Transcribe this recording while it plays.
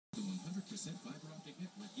100% fiber optic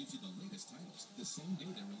network gives you the latest titles the same day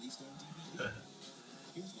they're released on DVD.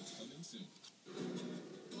 Here's what's coming soon.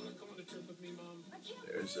 Wanna come on a trip with me, Mom?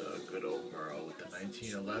 There's a good old Merle with the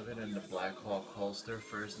 1911 and the Black Hawk holster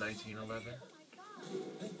for his 1911.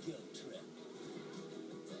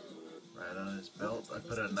 Right on his belt. I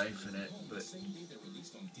put a knife in it, but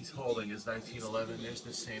he's holding his 1911. There's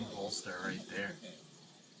the same holster right there.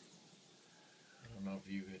 I don't know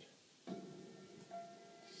if you could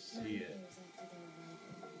see it.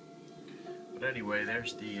 But anyway,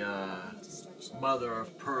 there's the mother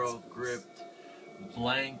of pearl gripped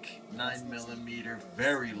blank 9mm,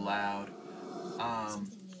 very loud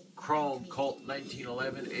chrome Colt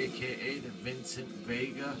 1911, aka the Vincent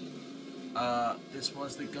Vega. This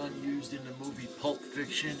was the gun used in the movie Pulp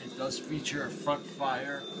Fiction. It does feature a front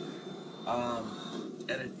fire, and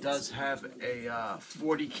it does have a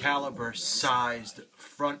 40 caliber sized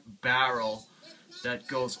front barrel that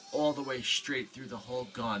goes all the way straight through the whole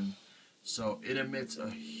gun. So it emits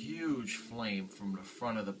a huge flame from the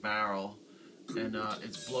front of the barrel, and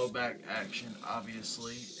it's blowback action,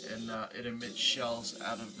 obviously, and it emits shells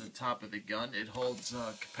out of the top of the gun. It holds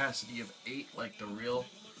a capacity of 8 like the real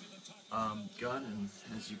gun, and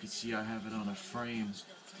as you can see, I have it on a frame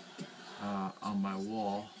on my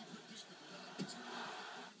wall.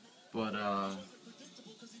 But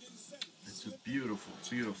it's a beautiful,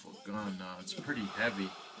 beautiful gun. It's pretty heavy.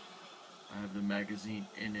 I have the magazine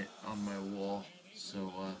in it on my wall,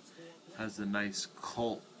 so has a nice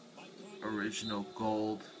Colt original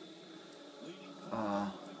gold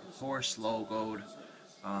horse logoed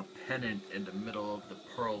pennant in the middle of the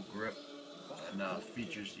pearl grip, and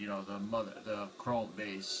features, you know, the chrome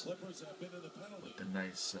base with the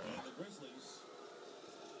nice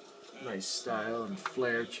nice style and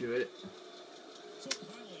flair to it.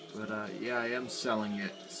 But yeah, I am selling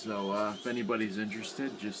it, so if anybody's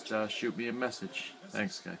interested, just shoot me a message.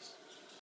 Thanks, guys.